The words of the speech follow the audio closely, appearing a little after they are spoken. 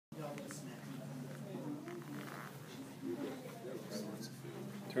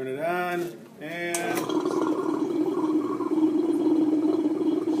Turn it on, and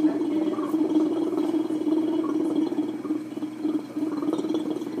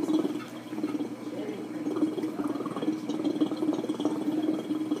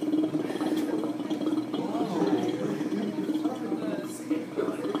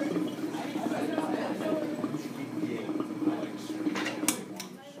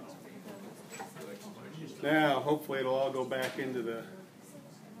now hopefully it'll all go back into the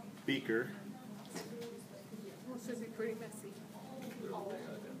beaker. This should be pretty messy.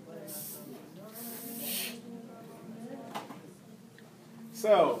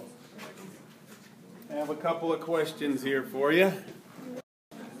 So, I have a couple of questions here for you.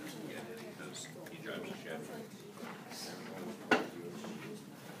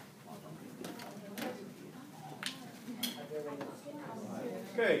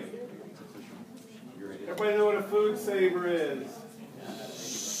 Okay. Everybody know what a food saver is?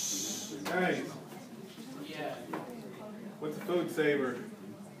 Nice. What's a food saver?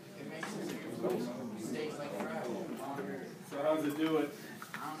 It makes steaks like fried. So how does it do it?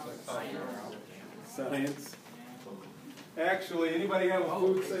 Science. Actually, anybody have a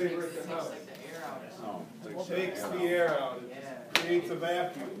food saver at the house? It takes the air out. It creates a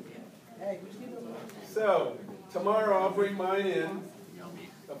vacuum. So, tomorrow I'll bring mine in.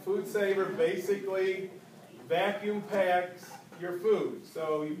 A food saver basically vacuum packs your food.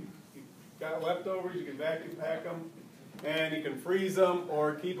 So you got leftovers, you can vacuum pack them, and you can freeze them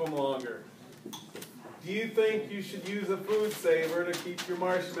or keep them longer. Do you think you should use a food saver to keep your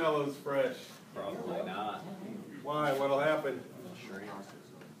marshmallows fresh? Probably not. Why? What'll happen? Shrink.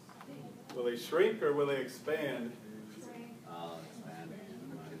 Will they shrink or will they expand? Expand.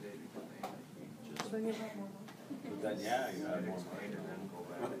 Then yeah, you have more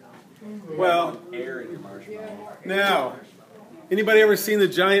Well, air in your marshmallow. now, anybody ever seen the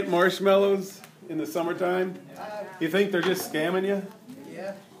giant marshmallows in the summertime? You think they're just scamming you?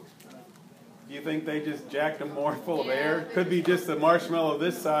 Yeah. Do you think they just jacked them more full of air? Could be just a marshmallow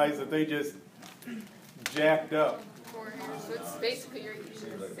this size that they just jacked up. So it's basically you're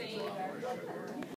saying